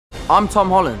I'm Tom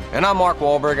Holland. And I'm Mark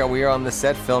Wahlberg, and we are on the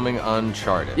set filming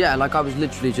Uncharted. Yeah, like I was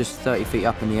literally just 30 feet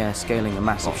up in the air scaling a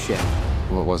massive ship.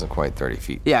 Well, it wasn't quite 30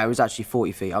 feet. Yeah, it was actually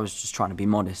 40 feet. I was just trying to be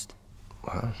modest.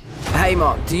 Huh? Hey,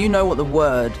 Mark, do you know what the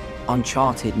word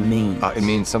Uncharted means? It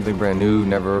means something brand new,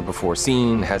 never before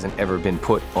seen, hasn't ever been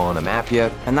put on a map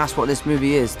yet. And that's what this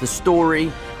movie is. The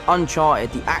story,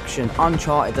 Uncharted. The action,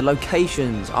 Uncharted. The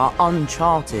locations are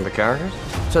Uncharted. The characters?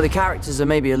 So the characters are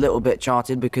maybe a little bit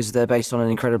charted because they're based on an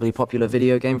incredibly popular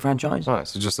video game franchise. Alright,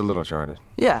 so just a little charted.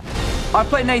 Yeah. I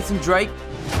play Nathan Drake.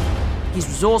 He's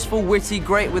resourceful, witty,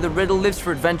 great with a riddle, lives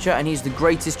for adventure, and he's the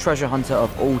greatest treasure hunter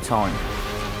of all time.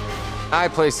 I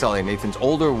play Sully, Nathan's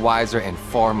older, wiser, and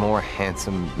far more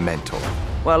handsome mentor.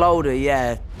 Well, older,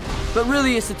 yeah. But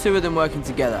really, it's the two of them working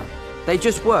together. They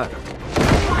just work.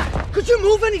 Could you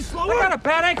move any slower? I got a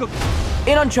bad ankle.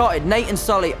 In Uncharted, Nate and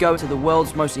Sully go to the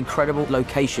world's most incredible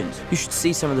locations. You should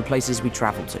see some of the places we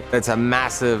travel to. It's a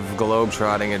massive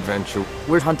globe-trotting adventure.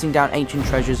 We're hunting down ancient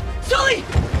treasures. Sully!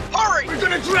 Hurry! We're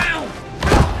gonna drown!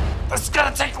 This is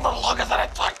gonna take a little longer than I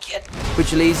thought, kid.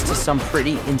 Which leads to some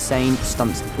pretty insane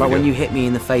stunts. Like when you hit me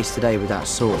in the face today with that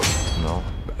sword. No.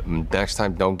 Next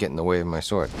time, don't get in the way of my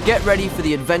sword. Get ready for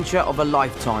the adventure of a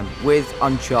lifetime with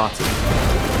Uncharted.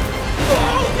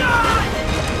 Oh, God!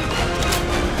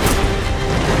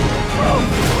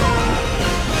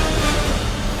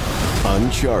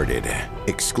 Uncharted,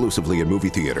 exclusively in movie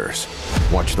theaters.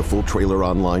 Watch the full trailer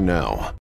online now.